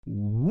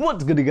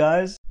What's good,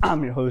 guys?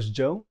 I'm your host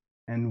Joe,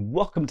 and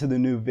welcome to the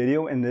new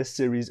video in this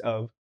series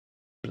of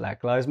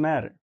Black Lives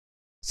Matter.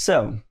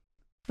 So,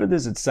 for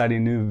this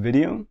exciting new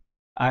video,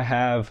 I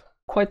have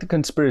quite the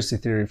conspiracy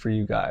theory for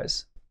you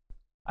guys.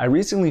 I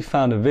recently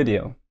found a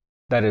video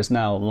that is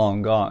now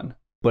long gone,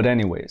 but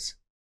anyways,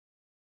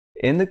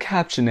 in the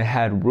caption it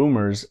had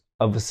rumors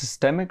of a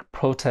systemic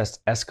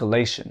protest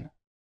escalation,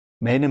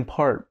 made in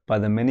part by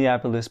the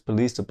Minneapolis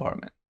Police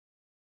Department.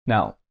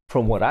 Now,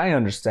 from what I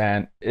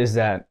understand is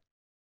that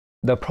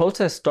the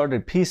protest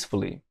started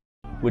peacefully,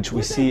 which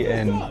we see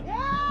in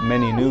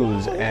many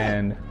news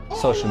and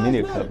social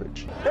media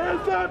coverage.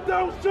 Hands up,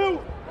 don't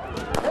shoot!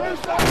 Hands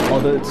up!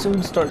 Although it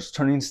soon starts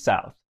turning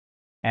south,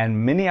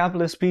 and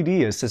Minneapolis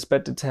PD is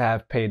suspected to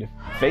have paid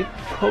fake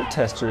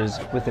protesters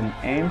with an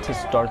aim to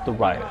start the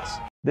riots.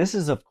 This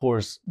is of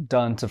course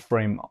done to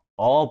frame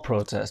all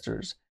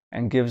protesters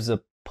and gives the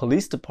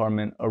police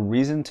department a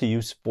reason to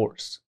use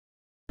force.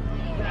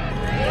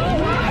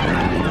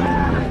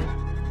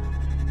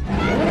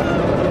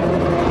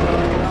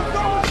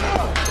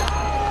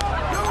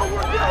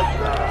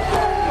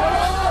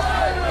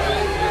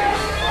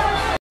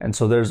 And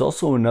so there's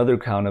also another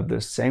count of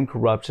this same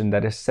corruption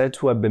that is said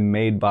to have been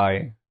made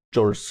by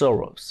George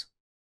Soros,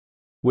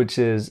 which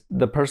is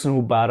the person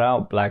who bought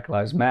out Black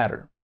Lives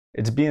Matter.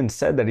 It's being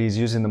said that he's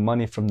using the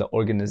money from the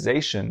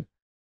organization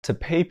to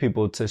pay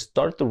people to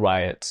start the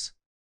riots,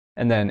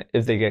 and then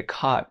if they get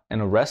caught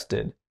and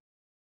arrested,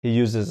 he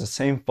uses the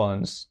same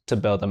funds to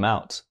bail them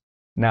out.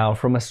 Now,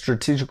 from a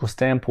strategical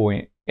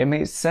standpoint, it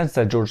makes sense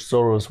that George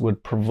Soros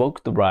would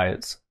provoke the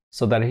riots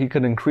so that he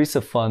could increase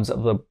the funds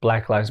of the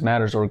Black Lives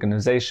Matter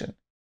organization,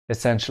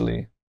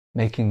 essentially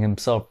making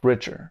himself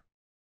richer.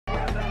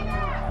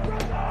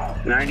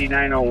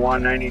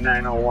 9901,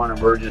 9901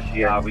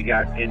 emergency. We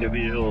got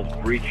individuals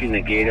breaching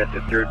the gate at the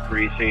 3rd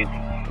precinct.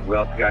 We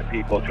also got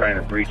people trying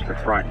to breach the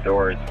front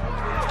doors.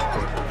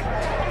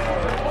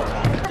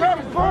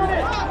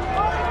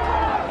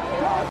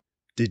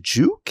 Did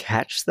you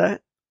catch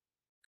that?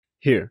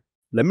 Here,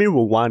 let me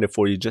rewind it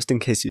for you just in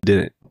case you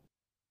didn't.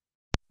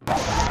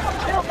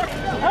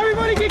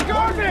 Everybody get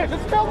garbage!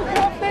 Let's fill the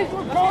gas station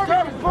with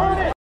garbage! Burn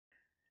it!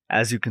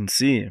 As you can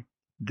see,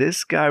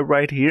 this guy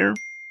right here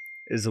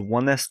is the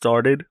one that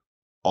started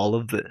all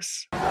of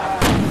this.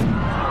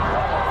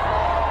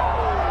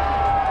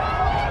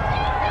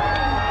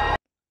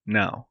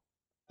 Now,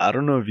 I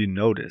don't know if you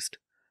noticed,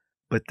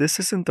 but this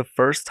isn't the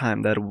first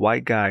time that a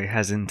white guy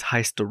has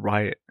enticed a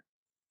riot.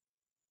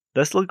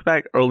 Let's look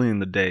back early in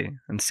the day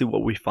and see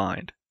what we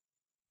find.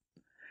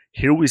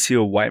 Here we see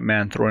a white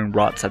man throwing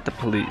rocks at the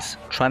police,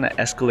 trying to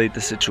escalate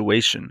the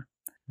situation.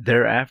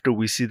 Thereafter,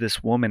 we see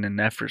this woman in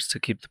efforts to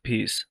keep the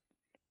peace.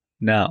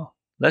 Now,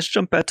 let's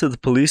jump back to the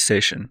police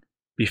station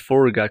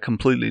before it got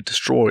completely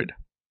destroyed.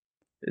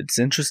 It's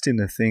interesting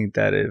to think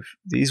that if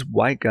these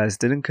white guys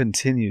didn't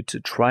continue to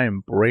try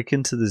and break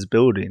into this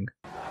building,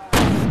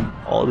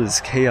 all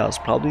this chaos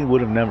probably would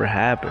have never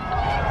happened.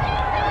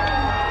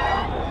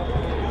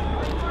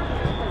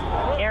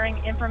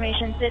 Airing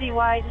information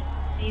citywide,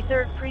 the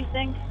 3rd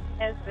precinct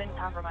has been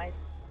compromised.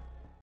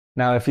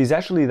 Now, if he's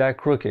actually that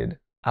crooked,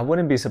 I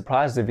wouldn't be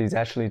surprised if he's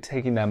actually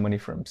taking that money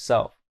for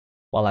himself,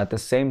 while at the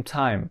same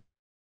time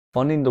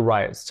funding the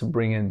riots to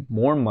bring in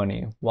more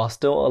money while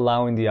still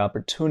allowing the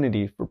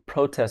opportunity for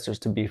protesters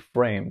to be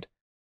framed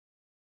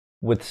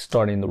with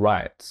starting the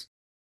riots.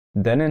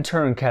 Then in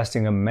turn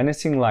casting a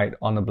menacing light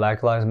on the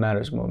Black Lives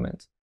Matter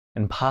movement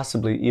and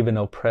possibly even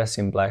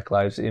oppressing Black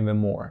lives even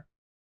more.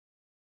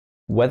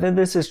 Whether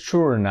this is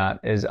true or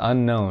not is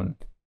unknown,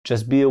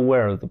 just be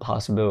aware of the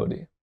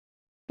possibility.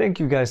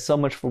 Thank you guys so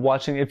much for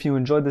watching. If you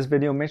enjoyed this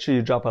video, make sure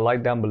you drop a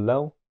like down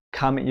below,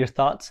 comment your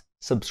thoughts,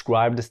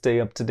 subscribe to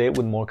stay up to date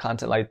with more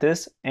content like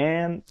this,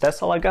 and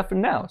that's all I got for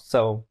now.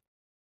 So,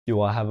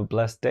 you all have a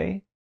blessed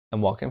day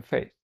and walk in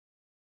faith.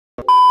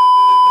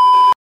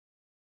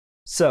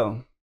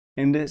 So,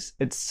 in this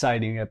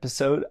exciting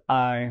episode,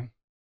 I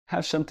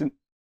have something.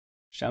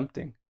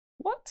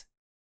 What?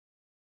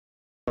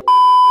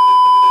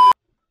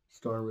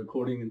 Start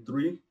recording in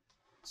 3,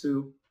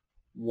 2,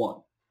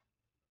 1.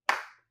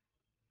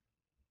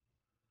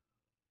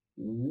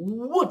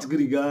 What's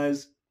good,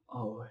 guys?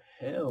 Oh,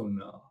 hell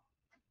no.